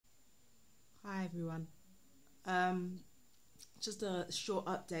Hi everyone. Just a short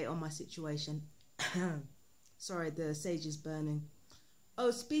update on my situation. Sorry, the sage is burning. Oh,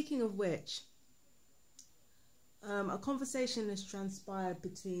 speaking of which, a conversation has transpired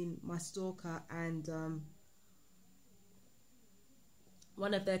between my stalker and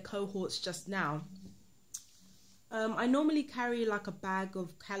one of their cohorts just now. I normally carry like a bag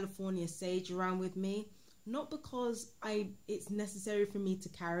of California Sage around with me, not because it's necessary for me to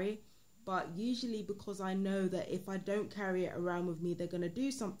carry, but usually because I know that if I don't carry it around with me, they're going to do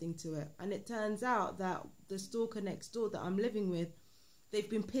something to it. And it turns out that the stalker next door that I'm living with, they've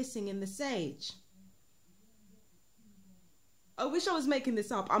been pissing in the sage. I wish I was making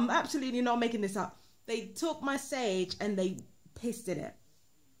this up. I'm absolutely not making this up. They took my sage and they pissed in it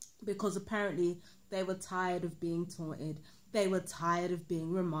because apparently they were tired of being taunted. They were tired of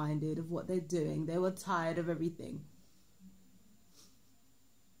being reminded of what they're doing. They were tired of everything.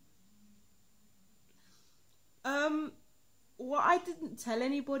 What I didn't tell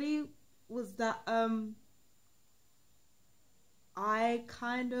anybody was that I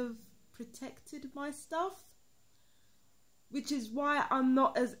kind of protected my stuff, which is why I'm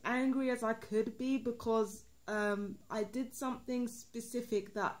not as angry as I could be, because I did something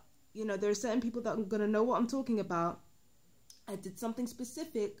specific that, you know, there are certain people that are going to know what I'm talking about. I did something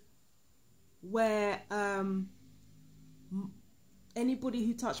specific where anybody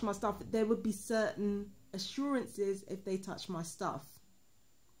who touched my stuff, there would be certain assurances if they touch my stuff.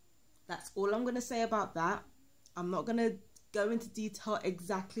 That's all I'm going to say about that. I'm not going to go into detail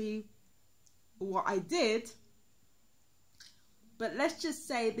exactly what I did, but let's just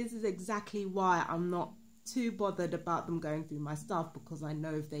say this is exactly why I'm not too bothered about them going through my stuff, because I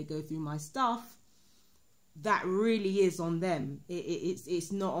know if they go through my stuff, that really is on them.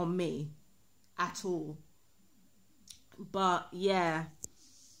 It's not on me at all. But yeah,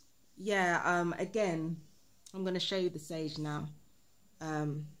 again, I'm going to show you the sage now.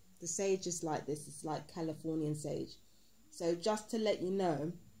 The sage is like this. It's like Californian sage. So just to let you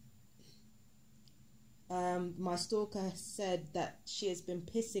know, my stalker said that she has been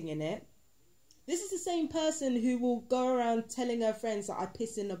pissing in it. This is the same person who will go around telling her friends that I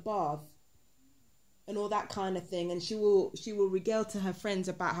piss in a bath and all that kind of thing, and she will regale to her friends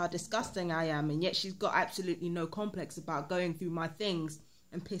about how disgusting I am, and yet she's got absolutely no complex about going through my things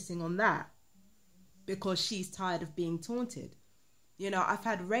and pissing on that because she's tired of being taunted. You know, I've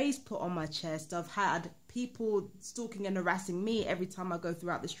had rays put on my chest. I've had people stalking and harassing me every time I go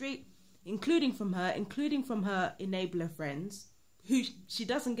throughout the street, including from her enabler friends, who she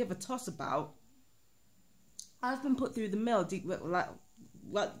doesn't give a toss about. I've been put through the mill. Like,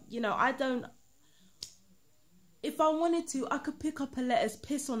 well, you know, I don't. If I wanted to, I could pick up her letters,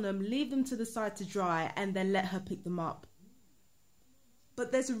 piss on them, leave them to the side to dry, and then let her pick them up.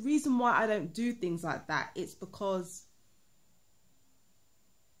 But there's a reason why I don't do things like that. It's because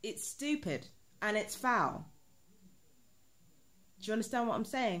it's stupid and it's foul. Do you understand what I'm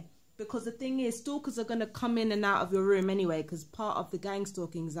saying? Because the thing is, stalkers are going to come in and out of your room anyway, because part of the gang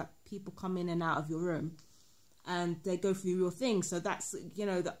stalking is that people come in and out of your room and they go through your things. So that's, you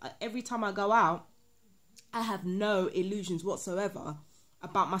know, every time I go out, I have no illusions whatsoever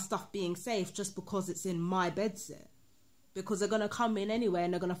about my stuff being safe just because it's in my bedsit. Because they're going to come in anyway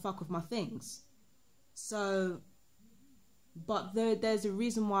and they're going to fuck with my things. So, but there's a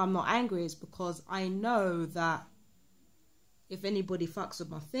reason why I'm not angry, is because I know that if anybody fucks with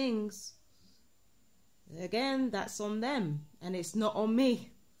my things, again, that's on them and it's not on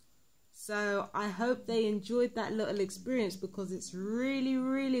me. So I hope they enjoyed that little experience, because it's really,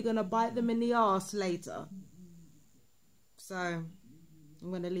 really going to bite them in the arse later. So I'm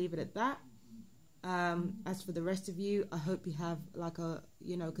going to leave it at that. As for the rest of you, I hope you have like a,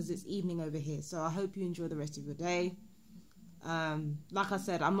 you know, because it's evening over here. So I hope you enjoy the rest of your day. Like I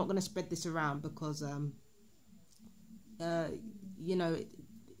said, I'm not going to spread this around because, you know,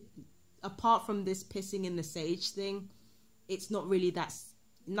 apart from this pissing in the sage thing, it's not really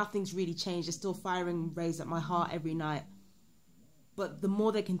nothing's really changed. They're still firing rays at my heart every night. But the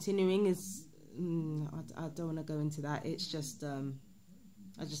more they're continuing is, I don't want to go into that. It's just,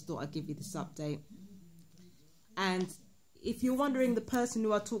 I just thought I'd give you this update. And if you're wondering, the person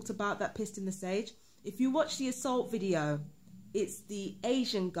who I talked about that pissed in the sage, if you watch the assault video, it's the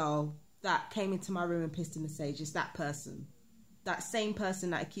Asian girl that came into my room and pissed in the sage. It's that person. That same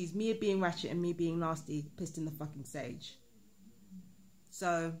person that accused me of being ratchet and me being nasty pissed in the fucking sage.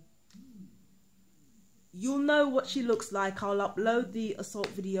 So you'll know what she looks like. I'll upload the assault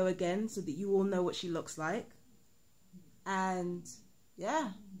video again so that you all know what she looks like. And yeah.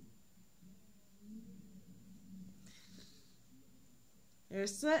 There are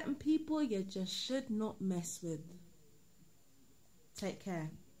certain people you just should not mess with. Take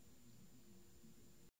care.